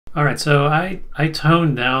All right, so I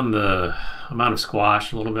toned down the amount of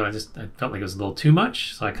squash a little bit. I felt like it was a little too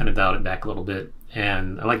much, so I kind of dialed it back a little bit,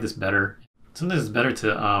 and I like this better. Sometimes it's better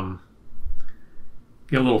to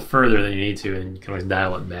get a little further than you need to, and you can always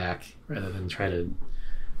dial it back rather than try to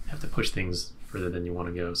have to push things further than you want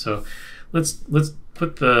to go. So let's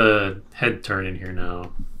put the head turn in here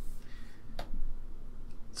now.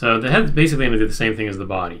 So the head's basically going to do the same thing as the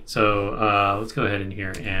body. So let's go ahead in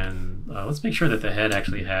here and let's make sure that the head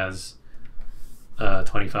actually has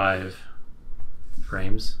 25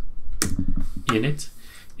 frames in it.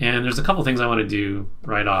 And there's a couple things I want to do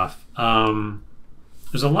right off.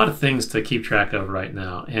 There's a lot of things to keep track of right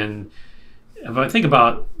now. And if I think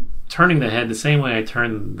about turning the head the same way I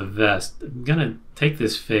turn the vest, I'm going to take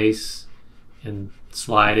this face and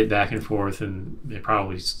slide it back and forth, and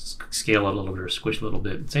probably scale it a little bit or squish a little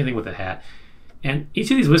bit. Same thing with the hat. And each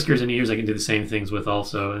of these whiskers and ears I can do the same things with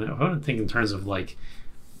also. And I want to think in terms of like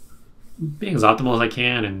being as optimal as I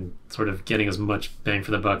can and sort of getting as much bang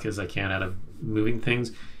for the buck as I can out of moving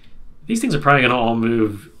things. These things are probably going to all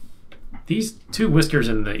move. These two whiskers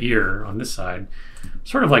in the ear on this side,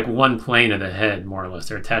 sort of like one plane of the head, more or less.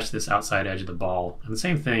 They're attached to this outside edge of the ball. And the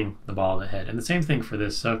same thing, the ball of the head. And the same thing for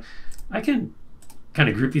this. So I can kind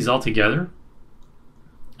of group these all together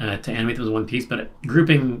to animate them as one piece. But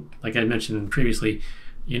grouping, like I mentioned previously,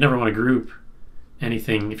 you never want to group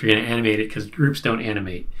anything if you're going to animate it, because groups don't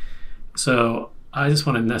animate. So I just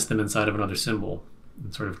want to nest them inside of another symbol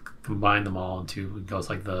and sort of combine them all into, it goes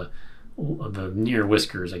like the near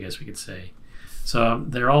whiskers, I guess we could say. So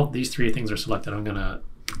they're all, these three things are selected. I'm going to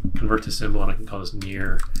convert to symbol, and I can call this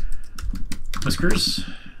near whiskers.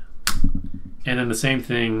 And then the same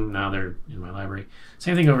thing, now they're in my library.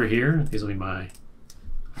 Same thing over here. These will be my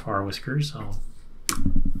far whiskers.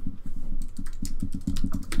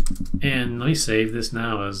 And let me save this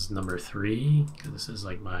now as number 3, because this is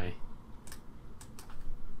like my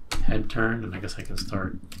head turn, and I guess I can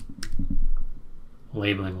start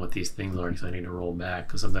labeling what these things are, because I need to roll back,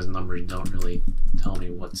 because sometimes numbers don't really tell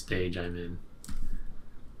me what stage I'm in.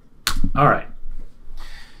 All right.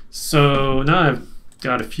 So now I've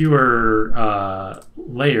got a fewer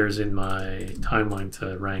layers in my timeline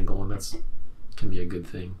to wrangle, and that's can be a good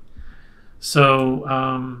thing. So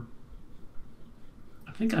I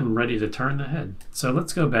think I'm ready to turn the head. So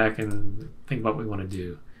let's go back and think about what we want to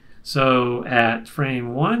do. So at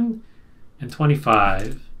frame 1 and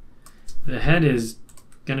 25, the head is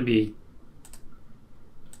going to be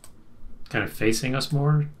kind of facing us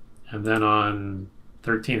more, and then on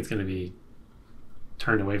 13 it's going to be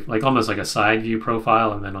turned away, like almost like a side view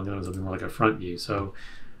profile, and then on the other something more like a front view, so,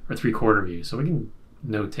 or 3/4 view. So we can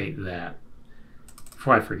notate that.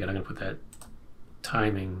 Before I forget, I'm going to put that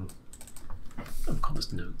timing, I'll call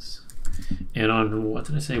this notes. And on, what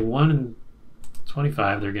did I say, 1 and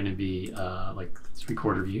 25, they're going to be like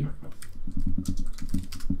 3/4 view.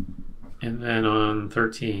 And then on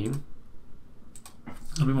 13,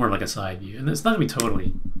 it'll be more like a side view. And it's not going to be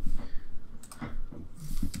totally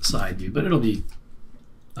side view, but it'll be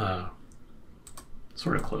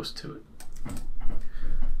sort of close to it.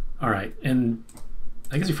 All right, and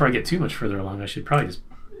I guess before I get too much further along, I should probably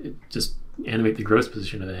just animate the gross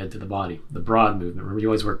position of the head to the body, the broad movement. Remember, you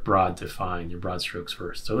always work broad to fine, your broad strokes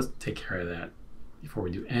first. So let's take care of that before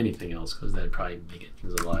we do anything else, because that'd probably make it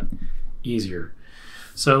things a lot easier.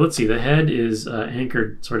 So let's see, the head is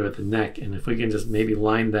anchored sort of at the neck, and if we can just maybe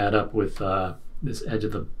line that up with this edge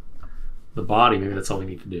of the body, maybe that's all we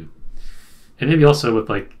need to do. And maybe also with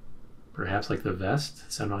like, perhaps like the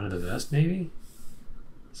vest, center line of the vest maybe?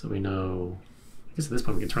 So we know, I guess at this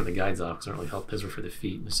point we can turn the guides off, because they don't really help. Those are for the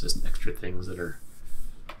feet. It's just extra things that are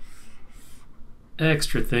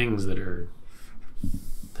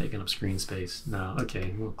taking up screen space. Now,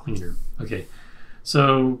 okay, a little cleaner. Okay,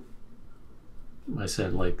 so I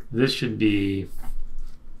said like this should be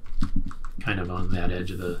kind of on that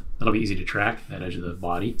edge of the, that'll be easy to track, that edge of the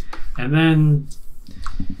body. And then,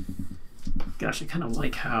 gosh, I kind of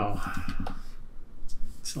like how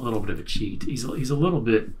it's a little bit of a cheat. He's a little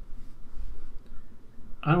bit,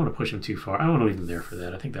 I don't want to push him too far. I don't want to leave him there for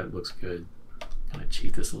that. I think that looks good. Kind of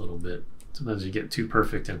cheat this a little bit. Sometimes you get too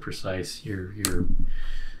perfect and precise. You're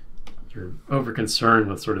over concerned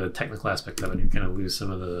with sort of the technical aspect of it. You kind of lose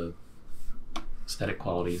some of the aesthetic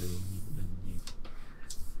qualities, and you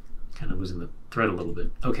kind of losing the thread a little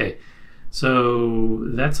bit. Okay, so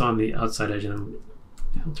that's on the outside edge, and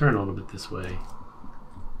he'll turn a little bit this way.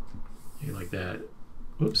 Maybe like that.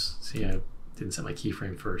 Whoops, see, I didn't set my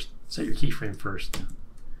keyframe first. Set your keyframe first.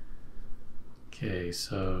 Okay,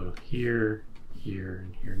 so here, here,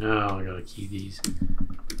 and here. Now I gotta key these.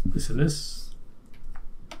 This and this.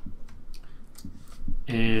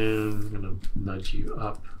 And I'm going to nudge you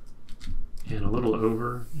up and a little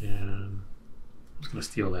over, and I'm just going to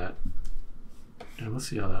steal that. And let's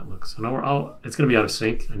see how that looks. So now it's going to be out of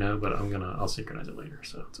sync, I know, but I'll synchronize it later,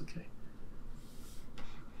 so it's okay.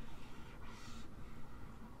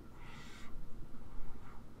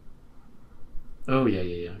 Oh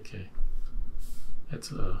yeah, okay. That's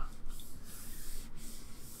good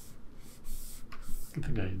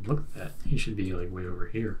thing I looked at that. He should be like way over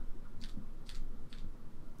here.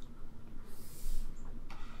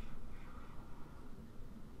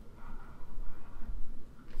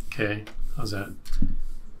 Okay, how's that?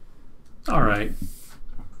 All right.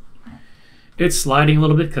 It's sliding a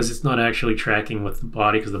little bit because it's not actually tracking with the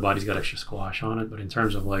body because the body's got extra squash on it. But in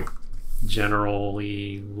terms of like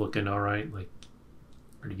generally looking all right, like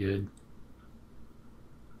pretty good.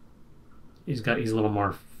 He's a little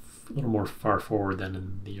more far forward than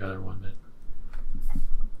in the other one, but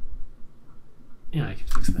yeah, I can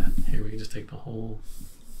fix that. Here we can just take the whole.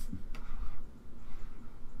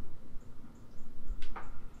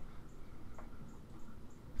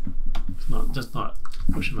 Just not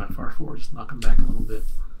push him that far forward, just knock him back a little bit.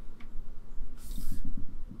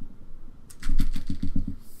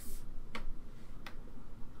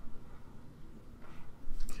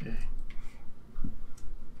 Okay.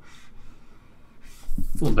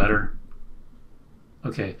 It's a little better.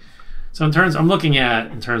 Okay. So I'm looking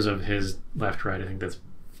at in terms of his left, right, I can live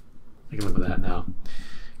with that now.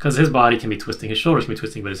 Because his body can be twisting, his shoulders can be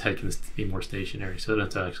twisting, but his head can be more stationary, so it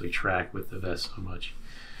doesn't have to actually track with the vest so much.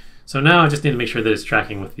 So now I just need to make sure that it's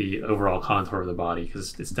tracking with the overall contour of the body,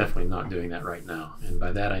 because it's definitely not doing that right now. And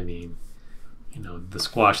by that I mean, you know, the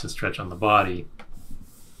squash and stretch on the body.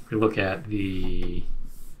 If we look at the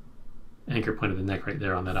anchor point of the neck right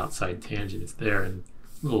there on that outside tangent, it's there and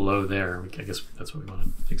a little low there. I guess that's what we want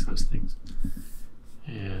to fix those things.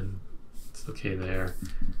 And it's okay there.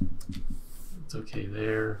 It's okay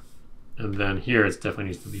there. And then here it definitely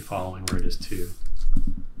needs to be following where it is too.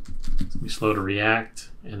 It's going to be slow to react,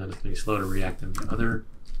 and then it's going to be slow to react in the other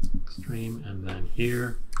extreme, and then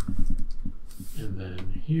here, and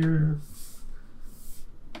then here.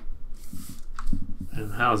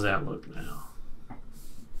 And how's that look now?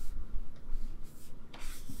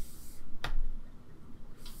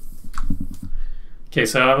 Okay,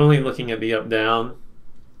 so I'm only looking at the up-down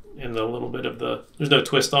and a little bit of the, there's no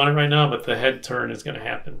twist on it right now, but the head turn is going to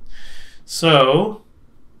happen. So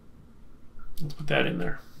let's put that in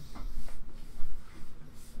there.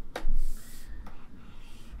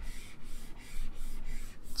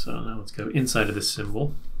 So now let's go inside of this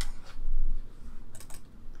symbol.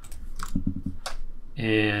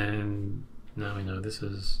 And now we know this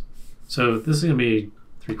is, so this is going to be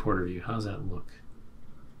 3/4 view. How's that look?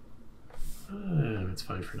 It's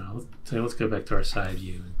fine for now. Let's go back to our side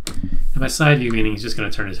view. And by side view, meaning he's just going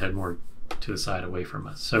to turn his head more to the side away from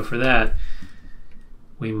us. So for that,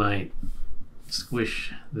 we might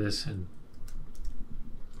squish this and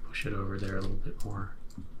push it over there a little bit more.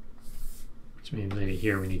 Which means maybe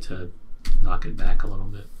here we need to knock it back a little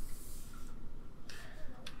bit.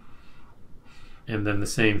 And then the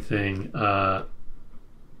same thing on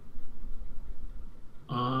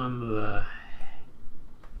the,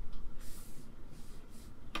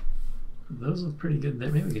 those look pretty good there.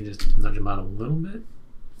 Maybe we can just nudge them out a little bit.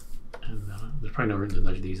 And there's probably no reason to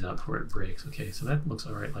nudge these out before it breaks. Okay, so that looks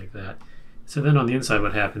all right like that. So then on the inside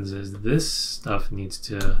what happens is this stuff needs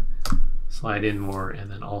to slide in more, and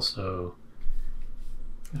then also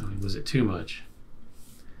lose it too much.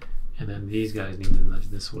 And then these guys need to nudge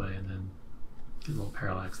this way and then get a little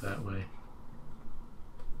parallax that way.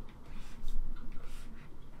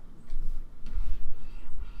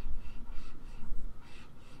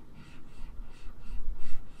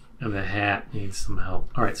 And the hat needs some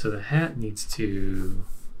help. All right, so the hat needs to,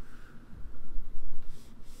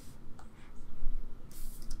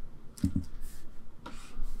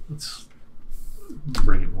 let's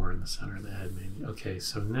bring it more in the center of the head maybe. Okay,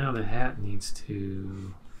 so now the hat needs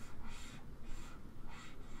to,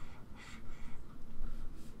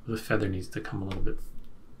 the feather needs to come a little bit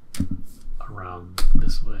around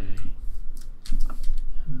this way.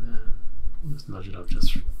 And then we'll just nudge it up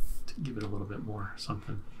just to give it a little bit more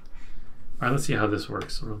something. All right, let's see how this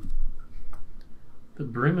works. So the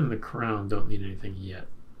brim and the crown don't need anything yet.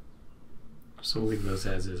 So we'll leave those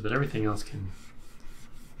as is, but everything else can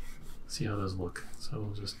see how those look. So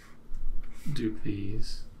we'll just dupe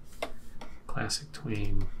these, classic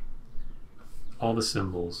tween, all the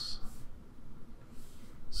symbols.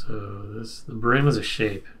 So this, the brim is a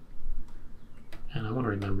shape, and I want to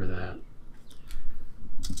remember that.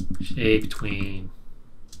 Shape, tween.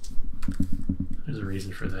 There's a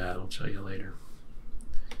reason for that, I'll show you later.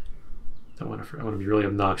 I want to be really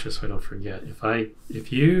obnoxious so I don't forget.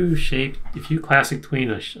 If you classic tween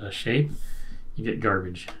a shape, you get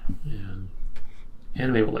garbage, and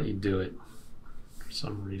Animate will let you do it for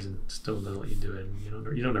some reason. It still doesn't let you do it, and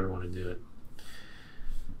you don't ever want to do it.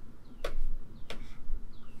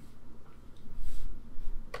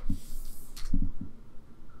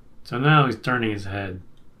 So now he's turning his head,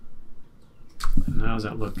 and how's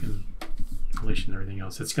that look in relation to everything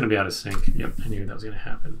else? It's going to be out of sync. Yep, I knew that was going to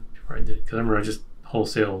happen before I did it, because I remember I just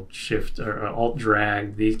wholesale shift or alt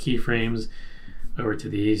dragged these keyframes over to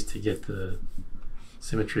these to get the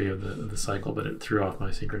symmetry of the cycle, but it threw off my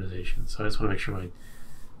synchronization. So I just want to make sure my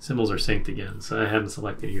symbols are synced again. So I haven't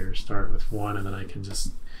selected here. Start with one, and then I can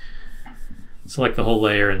just select the whole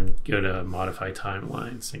layer and go to modify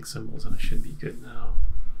timeline, sync symbols, and I should be good now.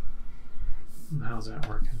 How's that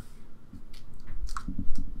working?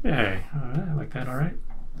 Hey, all right, I like that. All right.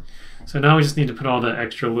 So now we just need to put all the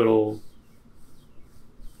extra little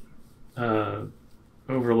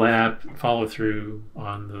overlap, follow through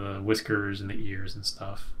on the whiskers and the ears and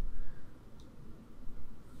stuff.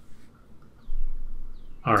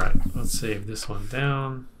 All right, let's save this one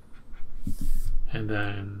down, and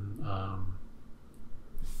then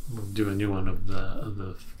we'll do a new one of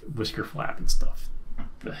the whisker flap and stuff,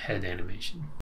 the head animation.